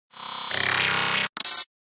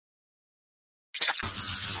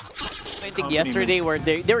I think yesterday where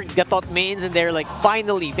they were the top mains and they're like,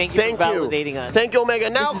 finally, thank you for validating us. Thank you, Omega.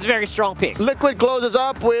 Now, this is a very strong pick. Liquid closes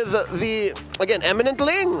up with the, again, Eminent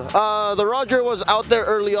Ling. The Roger was out there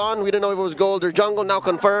early on. We didn't know if it was gold or jungle. Now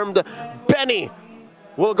confirmed. Benny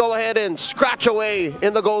will go ahead and scratch away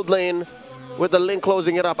in the gold lane with the Link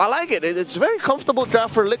closing it up. I like it. It's a very comfortable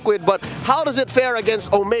draft for Liquid, but how does it fare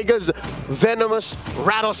against Omega's venomous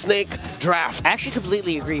rattlesnake draft? I actually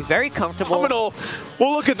completely agree. Very comfortable. Phenomenal.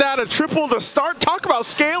 Well, look at that. A triple to start. Talk about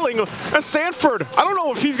scaling. That's Sanford. I don't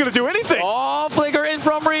know if he's going to do anything. Oh, flicker in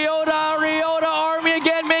from Ryota. Ryota Army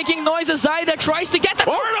again making noise as Zyda tries to get the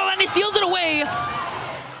turtle and he steals it away.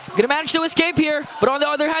 Gonna manage to escape here, but on the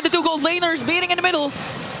other hand, the two gold laners meeting in the middle.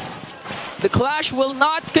 The clash will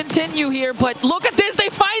not continue here, but look at this. They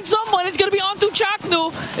find someone. It's going to be onto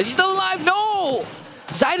Chaknu. Is he still alive? No.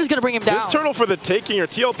 Zyda's going to bring him down. This turtle for the taking, or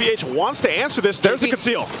TLPH wants to answer this. There's the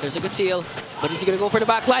conceal. There's a conceal, but is he going to go for the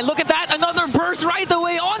back line? Look at that. Another burst right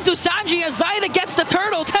away onto Sanji as Zyda gets the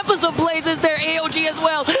turtle. Tempest of Blades is there. AOG as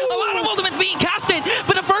well. A lot of ultimates being casted,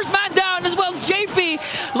 but the first man down as well as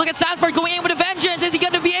JP. Look at Sanford going in with a vengeance. Is he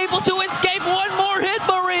going to be able to escape? One more hit,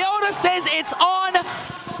 but Ryota says it's on.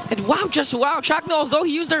 And wow, just wow, Chakno, although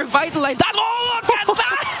he used the Revitalize, that, oh, look at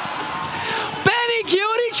that! Benny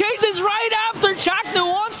Cutie chases right after Chakno,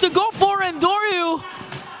 wants to go for Endoryu.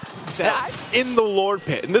 In the Lord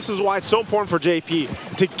Pit, and this is why it's so important for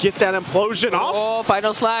JP to get that implosion off. Oh,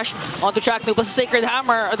 final slash onto Chakno plus a Sacred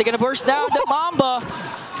Hammer. Are they going to burst down the Mamba?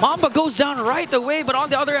 Mamba goes down right away, but on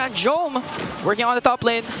the other hand, Jome working on the top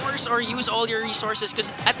lane. Force or use all your resources,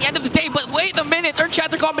 because at the end of the day, but wait a minute, Earth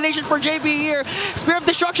Shatter combination for JP here. Spear of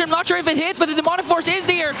Destruction, I'm not sure if it hits, but the Demonic Force is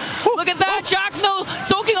there. Look at that, Chakno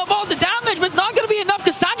soaking up all the damage, but it's not going to be enough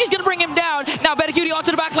because Sanji's going to bring him down. Now Bettacutie onto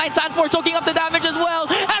the back line, Sanford soaking up the damage as well,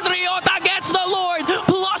 as Ryota gets the Lord,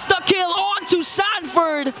 plus the kill onto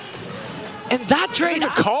Sanford. And that trade... a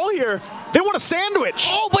call here. They want a sandwich.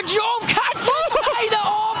 Oh, but Jome catches Zyda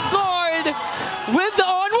off guard with the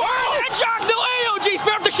onward. And Chakno AOG,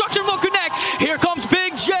 Spear of Destruction will connect. Here comes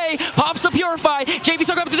Big J, pops the Purify. JP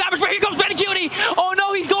soaking up the damage, but here comes Bettacutie. Oh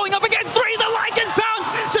no, he's going up against three. The Lycan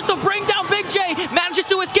pounce just to bring down Big J. Manages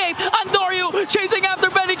to escape. Andoryu chasing after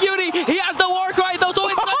Bettacutie. He has the war cry though, so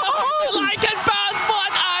it's not the Lycan pounce,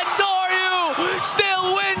 but Andoryu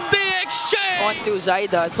still wins the exchange. Onto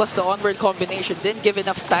Zyda, plus the onward combination. Didn't give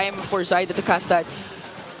enough time for Zyda to cast that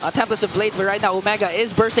Tempest of Blade, but right now Omega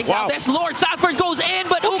is bursting down. This Lord Sanford goes in,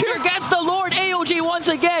 but Uker gets the Lord. AOG once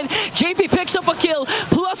again. JP picks up a kill,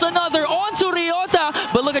 plus another onto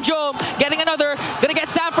Ryota. But look at Jome getting another. Gonna get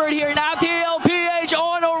Sanford here now. TLPH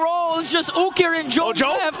on a roll. It's just Uker and Jome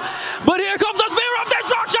left. But here comes the Spear of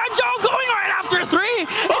Destruction. Jome going right after three.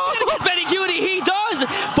 Bettacutie, he does.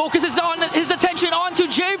 Focuses on his attention onto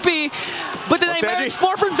JP. But the Nightmare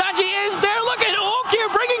Spore from Sanji is there. Look at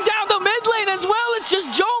Uker bringing down the mid lane as well. It's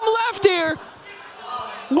just Jome left here.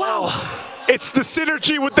 Wow. It's the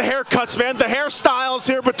synergy with the haircuts, man. The hairstyles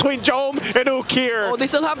here between Jome and Ukir. Oh, they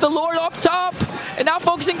still have the Lord up top. And now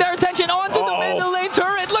focusing their attention onto the middle lane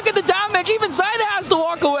turret. Look at the damage. Even Zyda has to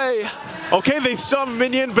walk away. Okay, they still have a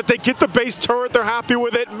minion, but they get the base turret. They're happy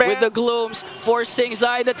with it, man. With the glooms, forcing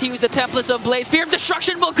Zyda to use the Templates of Blaze. Spear of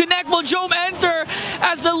Destruction will connect. Will Jome enter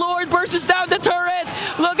as the Lord bursts down the turret?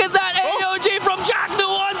 Look at that AOG from Chaknu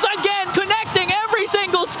once again, connecting every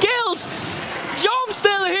single skills. Jome's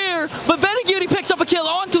still here, but Bettacutie picks up a kill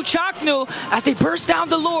onto Chaknu as they burst down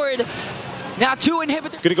the Lord. Now two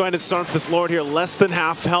inhibitors. Gonna go ahead and start this Lord here, less than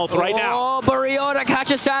half health right now. Oh, but Ryota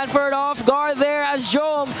catches Sanford off guard there as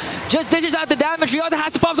Jome just dishes out the damage. Ryota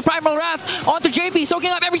has to pop the Primal Wrath onto JP,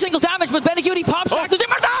 soaking up every single damage, but Bettacutie pops Chaknu's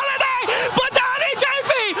immortality! But that is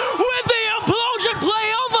JP with the implosion play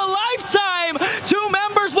of a lifetime. Two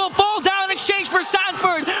members will fall down in exchange for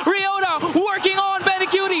Sanford. Ryota working on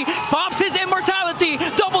Bettacutie, pops his immortality.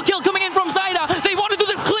 Double kill coming in from Zyda. They want to do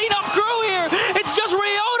the cleanup crew here. It's just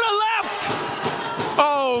Ryota left.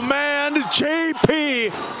 Oh man,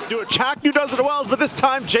 JP. Chaknu does it well, but this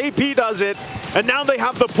time JP does it. And now they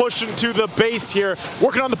have the push into the base here,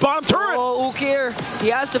 working on the bottom turret. Oh, Ukir, he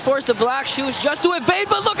has to force the black shoes just to evade,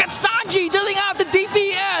 but look at Sanji dealing out the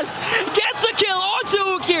DPS. Gets a kill onto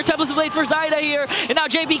Ukir. Tempest of Blades for Zyda here. And now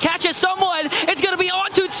JP catches someone. It's going to be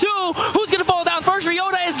onto two. Who's going to fall down first?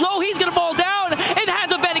 Ryota is low. He's going to fall down in the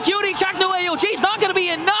hands of Bettacutie. Chaknu AOG is not going to be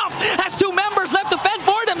enough. Has two members left to fend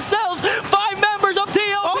for themselves. Five members of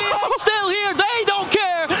TLPH still here. They don't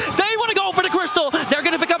care. They want to go for the crystal. They're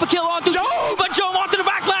going to pick up a kill onto Jome, but Jome onto the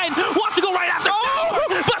back line. Wants to go right after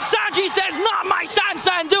Sanford. But Sanji says, not my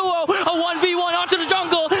San duo. A 1v1 onto the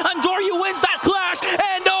jungle. Andoryu wins that clash.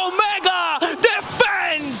 And Omega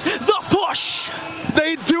defends the push.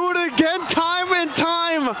 They do it again,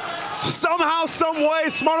 some way,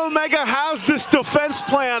 Smart Omega has this defense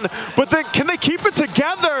plan, but then can they keep it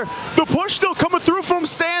together? The push still coming through from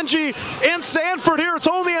Sanji and Sanford here. It's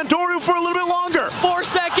only Andoryu for a little bit longer. 4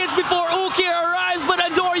 seconds before Uki arrives, but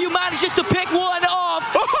Andoryu manages to pick one off.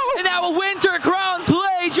 And now a Winter Crown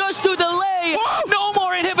play just to delay. No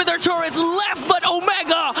more inhibitor turrets left, but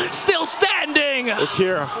Omega still standing.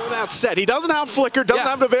 Ukir, that said, he doesn't have Flicker, doesn't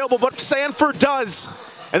have it available, but Sanford does.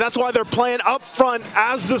 And that's why they're playing up front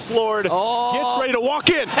as this Lord gets ready to walk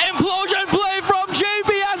in. Implosion play from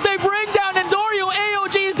JP as they bring down Andoryu.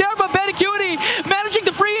 AOG is there, but Benicuti managing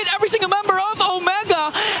to free hit every single member of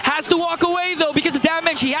Omega. Has to walk away though because the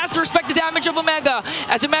damage, he has to respect the damage of Omega.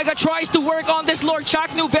 As Omega tries to work on this Lord.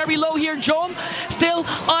 Chaknu very low here. Jom still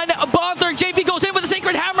unbothered. JP goes in with the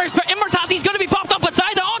Sacred Hammers. Immortality is going to be popped up, but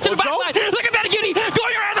Zaida onto the backline. Look at Benicuti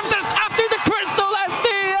going around after the crystal as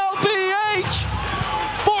TLPH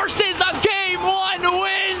forces a Game 1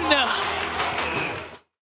 win.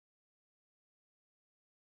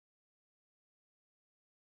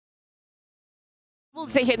 I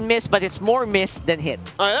won't say hit and miss, but it's more miss than hit.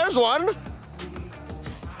 All right, there's one.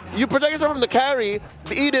 You protect yourself from the carry,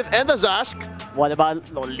 the Edith, and the Zask. What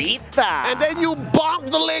about Lolita? And then you bonk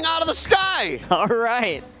the Ling out of the sky. All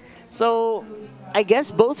right. So I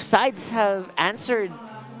guess both sides have answered,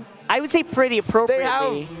 I would say, pretty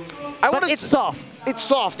appropriately. But it's soft. It's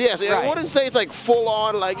soft, yes. Right. I wouldn't say it's like full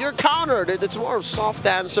on, like you're countered. It's more of soft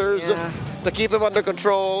answers to keep him under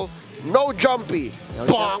control. No jumpy. No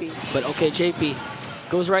jumpy. But okay, JP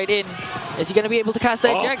goes right in. Is he going to be able to cast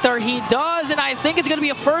the ejector? He does, and I think it's going to be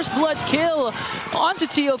a first blood kill onto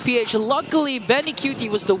TLPH. Luckily, Benicuti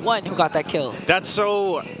was the one who got that kill. That's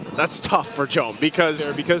tough for Jom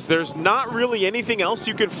because there's not really anything else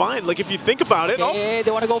you can find. Like if you think about it. Okay,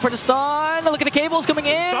 they want to go for the stun. Look at the cables coming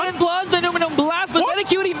in. Plus the Numinum Blast, but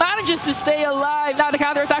Benicuti manages to stay alive. Now the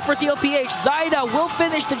counter attack for TLPH. Zaida will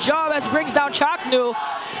finish the job as brings down Chaknu.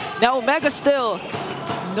 Now Omega still.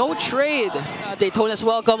 No trade. Daytona's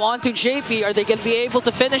welcome onto JP. Are they going to be able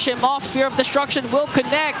to finish him off? Spear of Destruction will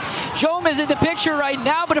connect. Jom is in the picture right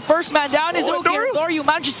now, but the first man down is okay. Andoryu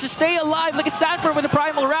manages to stay alive. Look at Sanford with the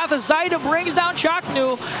Primal Wrath as Zaida brings down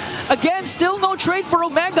Chaknu. Again, still no trade for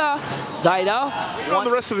Omega. Zaida. On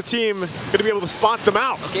the rest of the team going to be able to spot them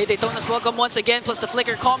out. Okay, Daytona's welcome once again, plus the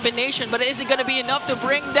Flicker combination, but is it going to be enough to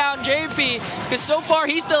bring down JP? Because so far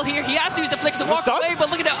he's still here. He has to use the Flicker to walk away, but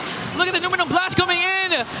look at the Numinum Blast coming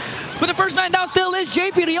in. But the first man down still is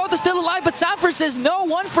JP. Ryota still alive, but Sanford says no.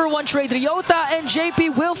 1-for-1 trade. Ryota and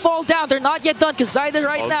JP will fall down. They're not yet done because Zaida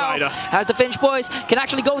now has the Finch boys. Can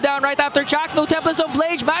actually go down right after Chaknu. Tempest of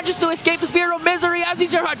Blade manages to escape the Spear of Misery as they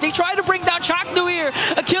try to bring down Chaknu here.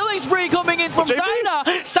 A killing spree coming in from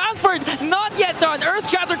Zaida. Sanford not yet done. Earth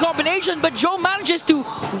Shatter combination, but Joe manages to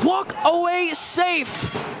walk away safe.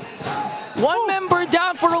 One member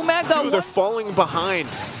down for Omega. They're falling behind.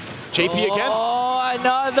 JP again. Oh,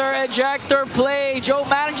 another ejector play. Joe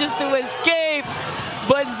manages to escape,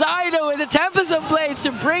 but Zaida with the Tempest of Blades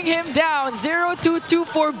to bring him down. 0-2-2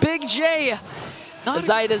 for Big J.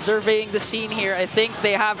 Zaida surveying the scene here. I think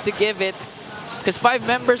they have to give it because 5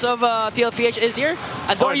 members of TLPH is here.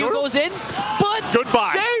 Andoryu goes in, but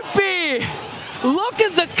goodbye. JP, look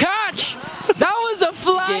at the catch. That was a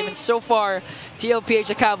fly game, and so far TLPH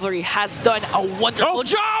the Cavalry has done a wonderful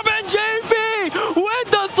job, and JP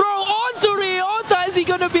with the throw onto Ryota. Is he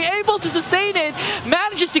going to be able to sustain it?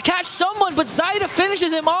 Manages to catch someone, but Zaida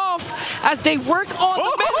finishes him off as they work on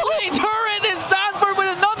the middle lane turret, and Sanford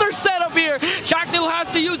with another setup here. Chaknu has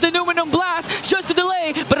to use the Numinum Blast just to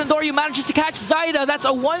delay, but Andoryu manages to catch Zaida. That's a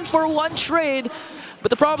 1-for-1 trade. But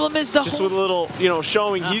the problem is just with a little,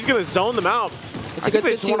 showing he's going to zone them out. It's a good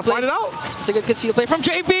conceal play. It's a good conceal play from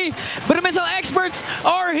JP, but the missile experts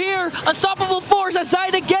are here. Unstoppable force as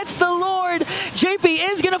Zaida gets the Lord.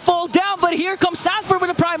 JP is gonna fall down, but here comes Sanford with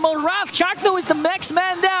a Primal Wrath. Chaknu is the next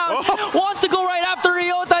man down. Wants to go right after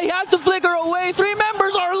Ryota. He has to flicker away. 3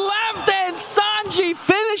 members are left, and Sanji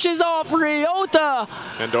finishes off Ryota.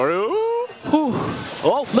 Andoryu.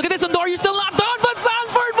 Oh, look at this. Andoryu still not done, but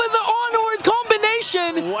Sanford with the onward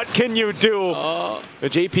combination. What can you do? The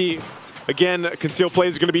JP. Again, concealed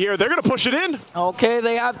plays are going to be here. They're going to push it in. Okay,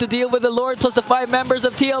 they have to deal with the Lord plus the 5 members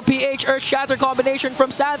of TLPH. Earth Shatter combination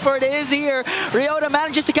from Sanford is here. Ryota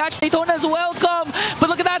manages to catch Daytona's welcome. But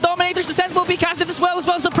look at that. Dominator's Descent will be casted as well as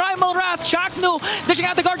the Primal Wrath. Chaknu dishing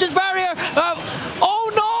out the Guardian's Barrier.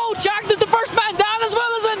 Oh no! Chaknu's the first man down as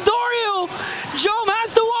well as Andoryu. Jom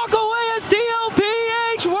has to walk away as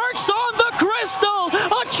TLPH works on the Crystal.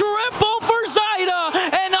 A triple for Zaida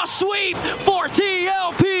and a sweep for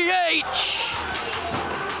TLPH.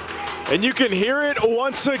 And you can hear it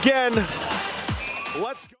once again.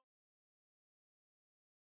 Let's go.